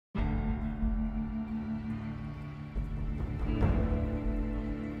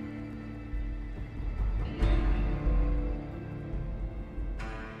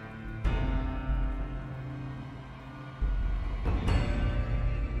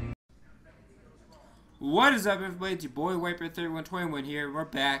What is up, everybody? It's your boy Wiper3121 here. We're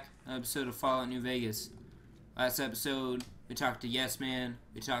back. Episode of Fallout New Vegas. Last episode, we talked to Yes Man,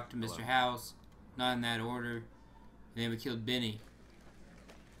 we talked to Mr. House, not in that order, and then we killed Benny.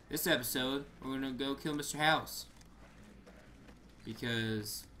 This episode, we're gonna go kill Mr. House.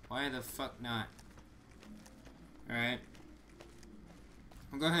 Because, why the fuck not? Alright.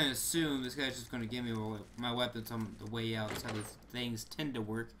 I'm going to assume this guy's just gonna give me my weapons on the way out. That's how these things tend to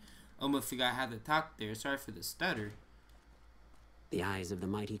work. Almost forgot how to talk there. Sorry for the stutter. The eyes of the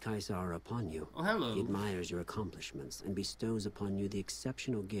mighty Caesar are upon you. Oh, hello. He admires your accomplishments and bestows upon you the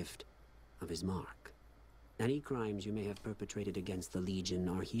exceptional gift of his mark. Any crimes you may have perpetrated against the Legion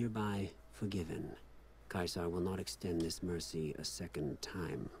are hereby forgiven. Caesar will not extend this mercy a second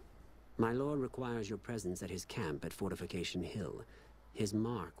time. My lord requires your presence at his camp at Fortification Hill. His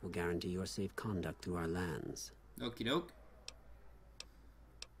mark will guarantee your safe conduct through our lands. Okie doke.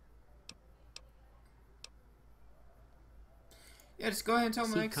 Yeah, just go ahead and tell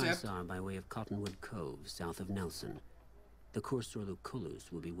him I accept. Caesar by way of Cottonwood Cove, south of Nelson. The Cursor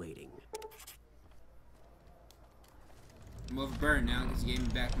Lucullus will be waiting. I'm overburned now because he gave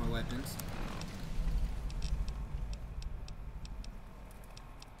me back my weapons.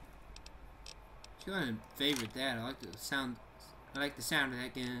 Just go ahead and favorite that. I like the sound. I like the sound of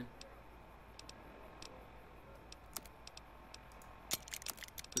that gun.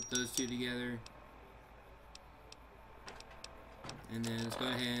 Put those two together. And then let's go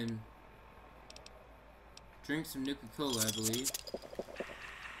ahead and drink some Nuka-Cola, I believe.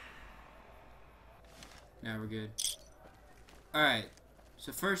 Now we're good. Alright,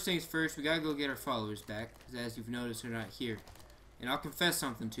 so first things first, we gotta go get our followers back, because as you've noticed, they're not here. And I'll confess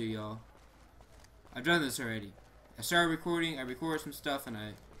something to y'all. I've done this already. I started recording, I recorded some stuff, and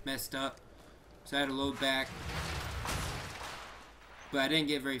I messed up. So I had to load back. But I didn't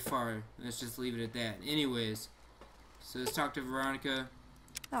get very far. Let's just leave it at that. Anyways. So let's talk to Veronica.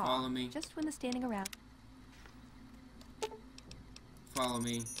 Aw, follow me. Just when the standing around. Follow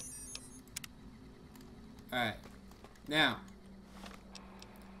me. Alright. Now.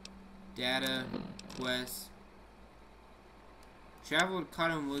 Data. Quest. Travel to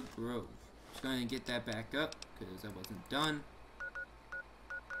Cottonwood Grove. Just going to get that back up because I wasn't done.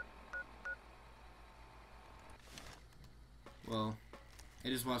 Well,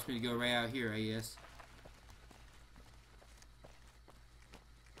 it just wants me to go right out here, I guess.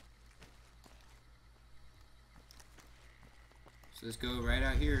 So let's go right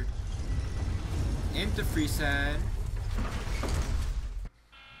out here. Into Freeside.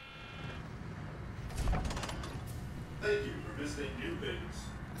 Thank you for visiting New Vegas.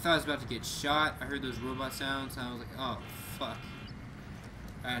 I thought I was about to get shot. I heard those robot sounds and I was like, oh, fuck.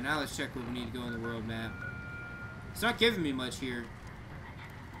 Alright, now let's check where we need to go in the world map. It's not giving me much here.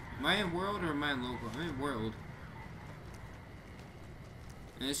 Am I in world or am I in local? I'm in world.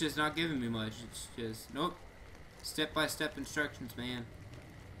 And it's just not giving me much. It's just, nope. Step-by-step instructions, man.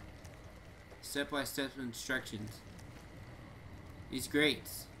 Step-by-step instructions. These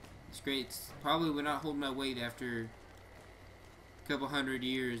grates. These grates probably would not hold my weight after a couple hundred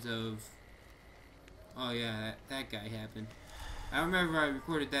years of... Oh yeah, that guy happened. I don't remember if I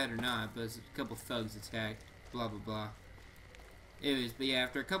recorded that or not, but a couple thugs attacked. Blah, blah, blah. Anyways, but yeah,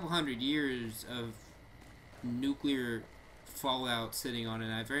 after a couple hundred years of nuclear fallout sitting on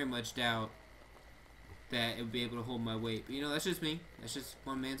it, I very much doubt that it would be able to hold my weight. But you know, that's just me. That's just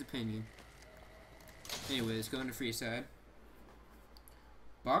one man's opinion. Anyway, let's go into Freeside.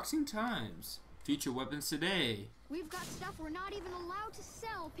 Boxing times. Feature weapons today. We've got stuff we're not even allowed to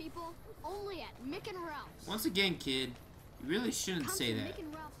sell, people. Only at Mick and Ralph's. Once again, kid, you really shouldn't Come say to that. Mick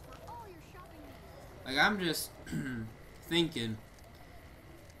and Ralph's for all your shopping needs. Like, I'm just thinking,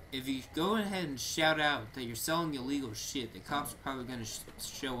 if you go ahead and shout out that you're selling illegal shit, the cops are probably going to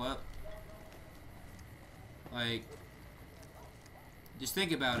show up. Like, just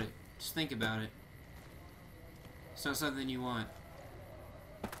think about it. Just think about it. It's not something you want.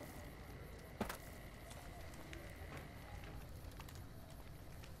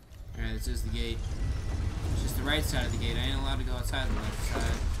 Alright, this is the gate. It's just the right side of the gate. I ain't allowed to go outside the left side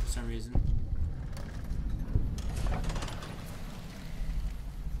for some reason.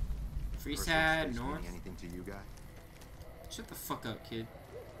 Freeside, north. Anything to you, guy? Shut the fuck up, kid.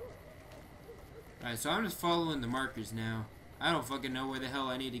 Alright, so I'm just following the markers now. I don't fucking know where the hell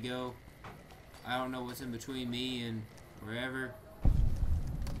I need to go. I don't know what's in between me and wherever.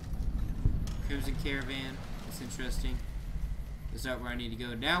 Crimson Caravan. That's interesting. Is that where I need to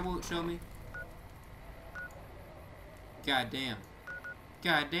go? Now will it show me? God damn.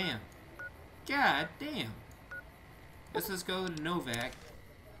 God damn. God damn. Let's go to Novak.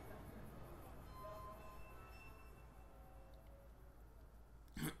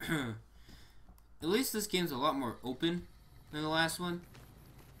 At least this game's a lot more open than the last one.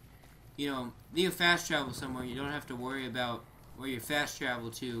 You know, you fast travel somewhere, you don't have to worry about where you fast travel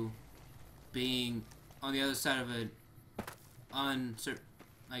to being on the other side of a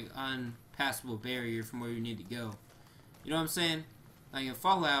unpassable barrier from where you need to go. You know what I'm saying? Like in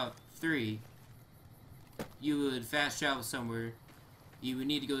Fallout 3, you would fast travel somewhere. You would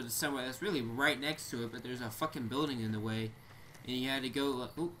need to go to somewhere that's really right next to it, but there's a fucking building in the way, and you had to go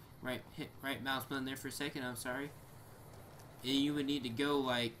like, oop, hit right mouse button there for a second. I'm sorry. And you would need to go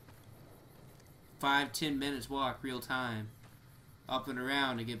like 5-10 minutes walk real time up and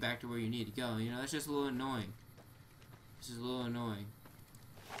around to get back to where you need to go. You know, that's just a little annoying. This is a little annoying.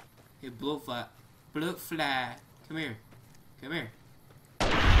 Hey, Bloatfly, come here. Come here.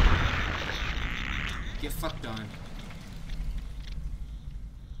 Get fucked on.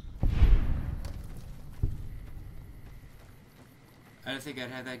 I didn't think I'd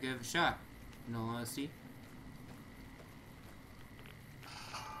have that good of a shot, in all honesty.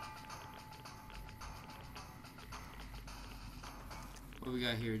 What we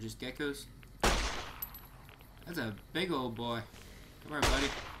got here? Just geckos? That's a big old boy. Come here, buddy.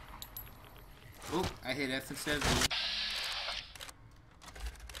 Oh, I hit F instead of V.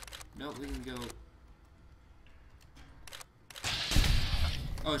 Nope, we can go.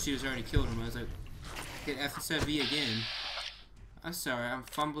 Oh, she was already killed him. I was like, hit F instead of V again. I'm sorry, I'm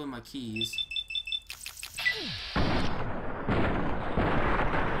fumbling my keys.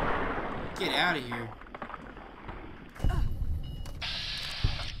 Get out of here.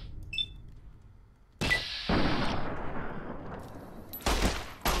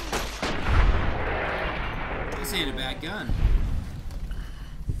 This ain't a bad gun.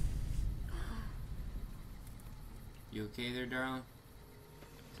 You okay there, darling?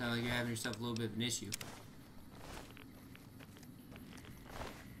 Sounds like you're having yourself a little bit of an issue.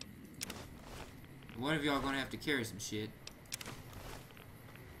 One of y'all gonna have to carry some shit.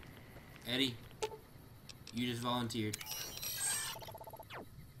 Eddie, you just volunteered.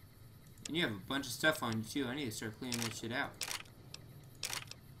 And you have a bunch of stuff on you too. I need to start cleaning that shit out.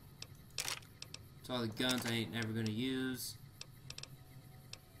 It's all the guns I ain't never gonna use.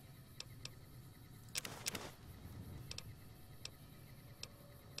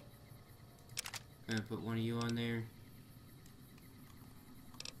 Gonna put one of you on there.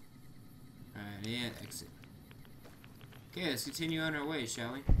 Alright, and exit. Okay, let's continue on our way,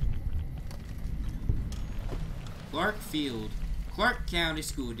 shall we? Clark County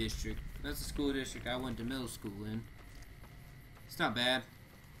School District. That's the school district I went to middle school in. It's not bad.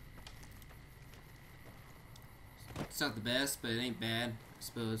 It's not the best, but it ain't bad, I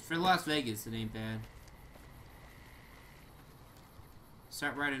suppose. For Las Vegas, it ain't bad.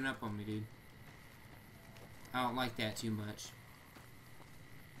 Start riding up on me, dude. I don't like that too much.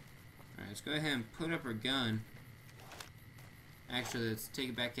 Alright, let's go ahead and put up our gun. Actually, let's take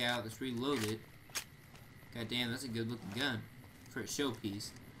it back out. Let's reload it. God damn, that's a good looking gun for a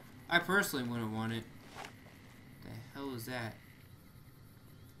showpiece. I personally wouldn't want it. What the hell is that?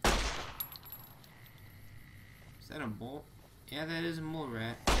 Is that a mole? Yeah, that is a mole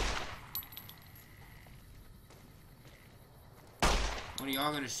rat. One of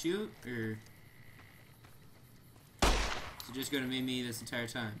y'all gonna shoot, or is it just gonna be me this entire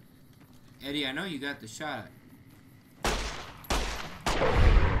time? Eddie, I know you got the shot.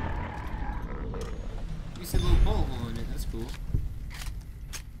 You see a little bullet hole in it. That's cool.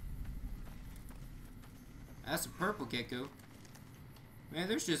 That's a purple gecko. Man,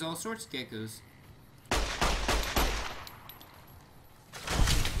 there's just all sorts of geckos.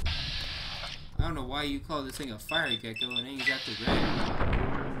 I don't know why you call this thing a fire gecko and ain't exactly red.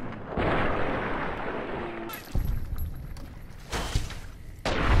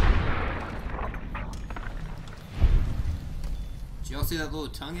 Did y'all see that little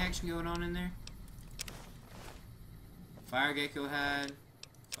tongue action going on in there? Fire gecko hide.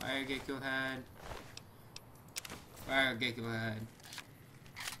 Fire gecko hide. Fire gecko hide.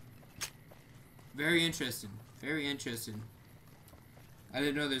 Very interesting. Very interesting. I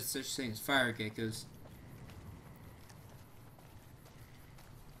didn't know there's such thing as fire geckos.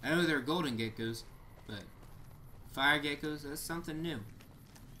 I know there are golden geckos, but fire geckos, that's something new.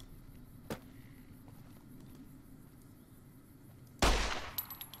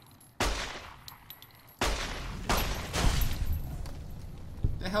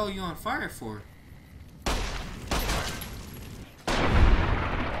 The hell are you on fire for?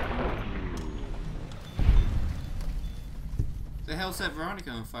 The hell set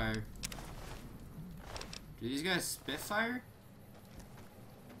Veronica on fire? Do these guys spit fire?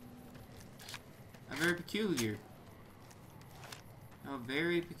 Very peculiar. How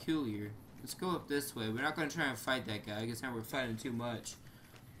very peculiar. Let's go up this way. We're not going to try and fight that guy. I guess now we're fighting too much.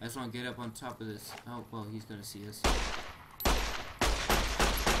 I just want to get up on top of this. Oh, well, he's going to see us.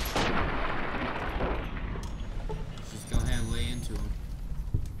 Just go ahead and lay into him.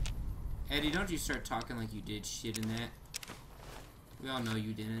 Eddie, don't you start talking like you did shit in that. We all know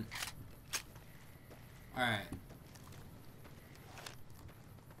you didn't. Alright.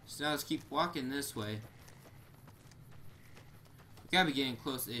 So now let's keep walking this way. We gotta be getting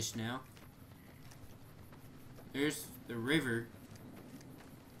close-ish now. There's the river.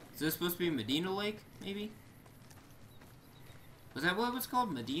 Is this supposed to be Medina Lake, maybe? Was that what it was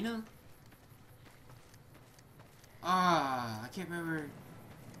called? Medina? Ah, I can't remember.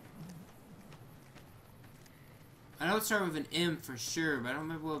 I know it started with an M for sure, but I don't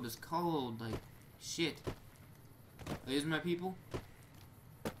remember what it was called. Like, shit. Are these my people?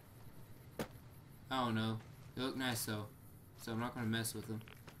 I don't know. They look nice though, so I'm not gonna mess with them.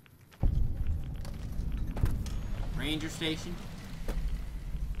 Ranger station.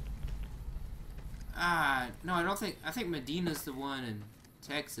 Ah, no, I don't think. I think Medina's the one in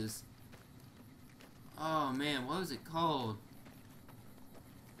Texas. Oh man, what was it called?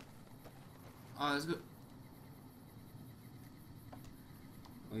 Oh, let's go.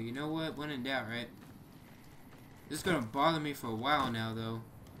 Well, you know what? When in doubt, right? This is gonna bother me for a while now, though.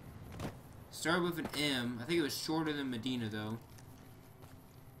 Started with an M. I think it was shorter than Medina, though.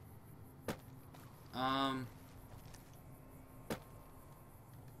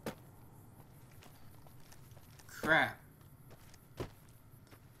 Crap.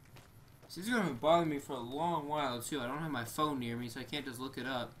 This is gonna bother me for a long while, too. I don't have my phone near me, so I can't just look it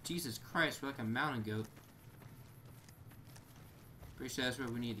up. Jesus Christ, we're like a mountain goat. Pretty sure that's where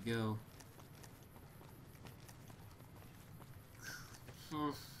we need to go.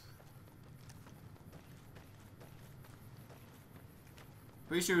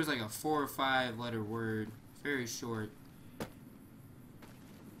 Pretty sure it was like a 4 or 5 letter word. Very short.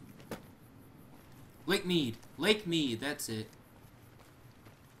 Lake Mead. Lake Mead, that's it.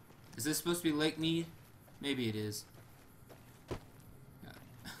 Is this supposed to be Lake Mead? Maybe it is.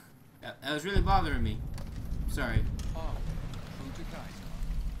 That was really bothering me. Sorry.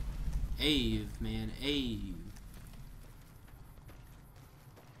 Ave, man, Ave.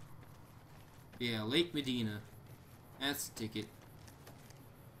 Yeah, Lake Medina. That's the ticket.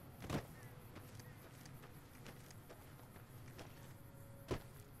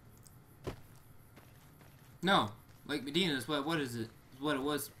 No, Lake Medina is what is it? What it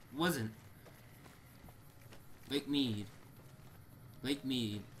wasn't. Lake Mead. Lake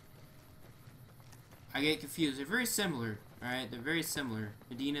Mead. I get confused. They're very similar, alright? They're very similar.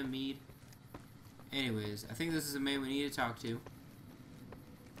 Medina, Mead. Anyways, I think this is the man we need to talk to.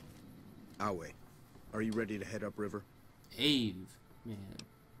 Awe, are you ready to head upriver? Ave, man.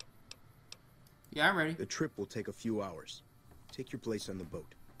 Yeah, I'm ready. The trip will take a few hours. Take your place on the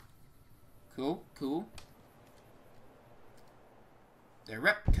boat. Cool, cool. The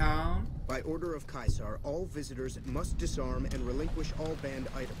Repcon. By order of Caesar, all visitors must disarm and relinquish all banned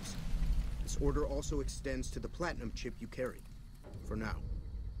items. This order also extends to the platinum chip you carried. For now.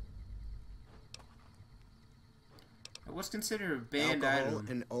 What's considered a banned Alcohol item?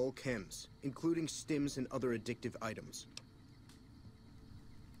 and all chems, including stims and other addictive items.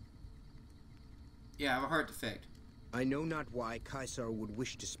 Yeah, I have a heart defect. I know not why Caesar would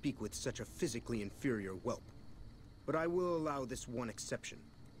wish to speak with such a physically inferior whelp. But I will allow this one exception.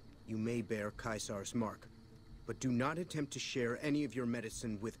 You may bear Caesar's mark, but do not attempt to share any of your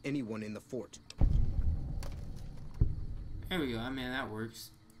medicine with anyone in the fort. There we go. I mean, that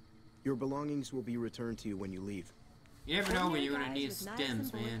works. Your belongings will be returned to you when you leave. You never know when you're gonna need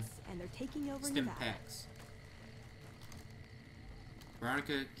stems, man. And they're taking over Stem Nevada. packs.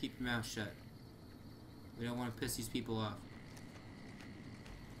 Veronica, keep your mouth shut. We don't want to piss these people off.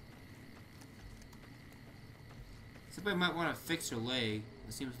 Somebody might want to fix her leg.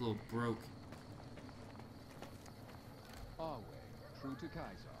 It seems a little broke. Our way, true to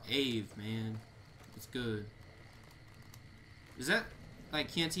Caesar. Ave, man. It's good. Does that,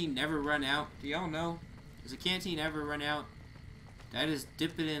 like, canteen never run out? Do y'all know? Does the canteen ever run out? Did I just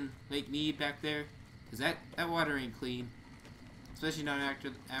dip it in Lake Mead back there? Cause that water ain't clean. Especially not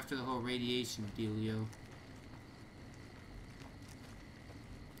after the whole radiation dealio.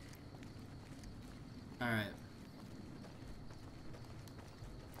 Alright.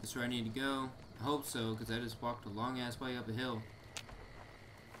 That's where I need to go. I hope so, because I just walked a long ass way up a hill.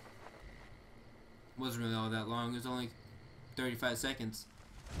 Wasn't really all that long. It was only 35 seconds.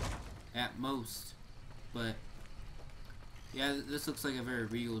 At most. But yeah, this looks like a very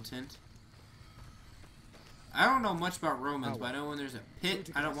regal tent. I don't know much about Romans, but I know when there's a pit,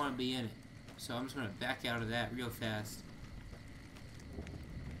 I don't want to be in it. So I'm just going to back out of that real fast.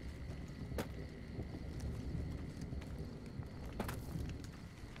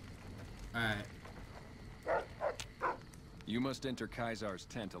 Alright. You must enter Caesar's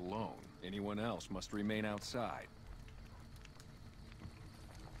tent alone. Anyone else must remain outside.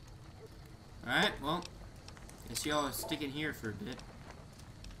 Alright, well, guess y'all are sticking here for a bit.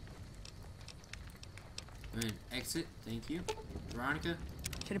 And exit, thank you. Veronica.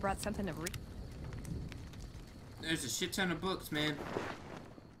 Should have brought something to read. There's a shit ton of books, man.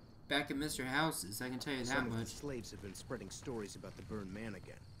 Back at Mr. House's, I can tell you that Some of the much. slaves have been spreading stories about the Burned Man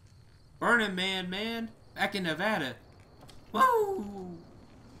again. Burning Man, back in Nevada. Whoa!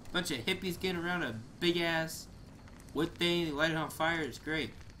 Bunch of hippies getting around a big ass wood thing, they light it on fire. It's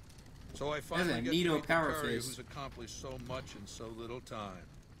great. So I finally a get neato to meet power the courier fist. who's accomplished so much in so little time.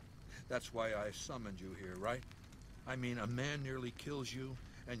 That's why I summoned you here, right? I mean, a man nearly kills you,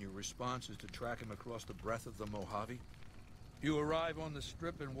 and your response is to track him across the breadth of the Mojave? You arrive on the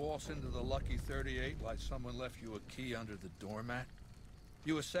strip and waltz into the Lucky 38 like someone left you a key under the doormat?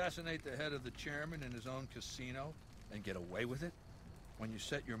 You assassinate the head of the chairman in his own casino and get away with it? When you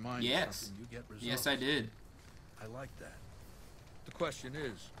set your mind to something, you get results. Yes, I did. I like that. The question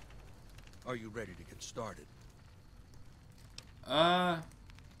is, are you ready to get started? I'm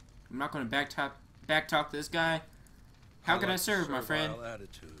not gonna backtalk this guy. How can I serve, my friend? Servile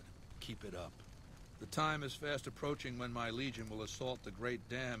attitude. Keep it up. The time is fast approaching when my legion will assault the Great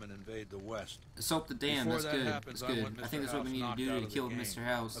Dam and invade the West. Assault the dam, Before that's that good. happens, That's good. want I Mr. think that's what we House need to knocked do out to of the kill game. Mr.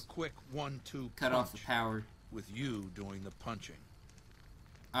 House. A quick 1-2 Cut off the power. with you doing the punching.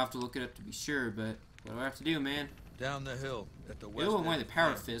 I'll have to look it up to be sure, but what do I have to do, man? Down the hill at the west You end want the of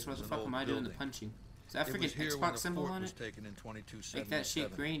power town fist. What is the an fuck old am I doing the building. punching? Is that It freaking was here when Xbox the symbol fort on was it? taken in 2277. Make that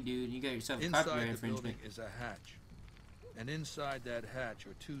shit green, dude. You got yourself a Inside copyright the infringement. building is a hatch. And inside that hatch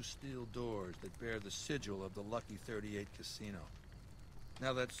are 2 steel doors that bear the sigil of the Lucky 38 Casino.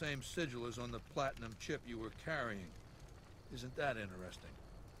 Now that same sigil is on the platinum chip you were carrying. Isn't that interesting?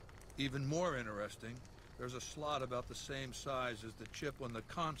 Even more interesting, there's a slot about the same size as the chip on the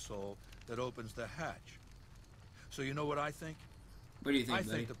console that opens the hatch. So you know what I think? What do you think, I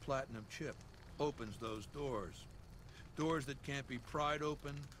buddy? think the platinum chip opens those doors. Doors that can't be pried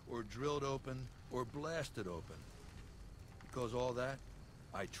open, or drilled open, or blasted open. Because all that,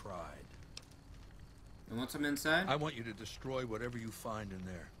 I tried. And once I'm inside? I want you to destroy whatever you find in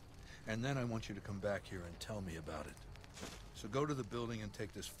there. And then I want you to come back here and tell me about it. So go to the building and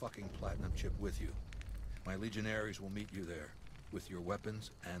take this fucking platinum chip with you. My legionaries will meet you there, with your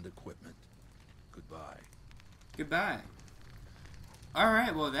weapons and equipment. Goodbye. Goodbye.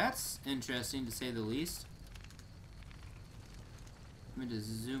 Alright, well that's interesting to say the least. Let me just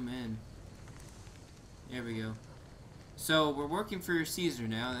zoom in. There we go. So we're working for Caesar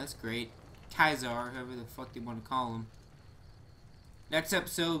now, that's great. Caesar, however the fuck they want to call him. Next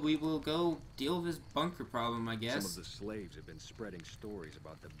episode we will go deal with his bunker problem, I guess. Some of the slaves have been spreading stories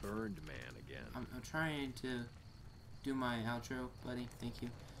about the Burned Man again. I'm trying to do my outro, buddy. Thank you.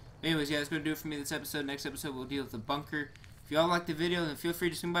 Anyways, yeah, that's going to do it for me this episode. Next episode, we'll deal with the bunker. If y'all like the video, then feel free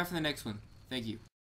to swing by for the next one. Thank you.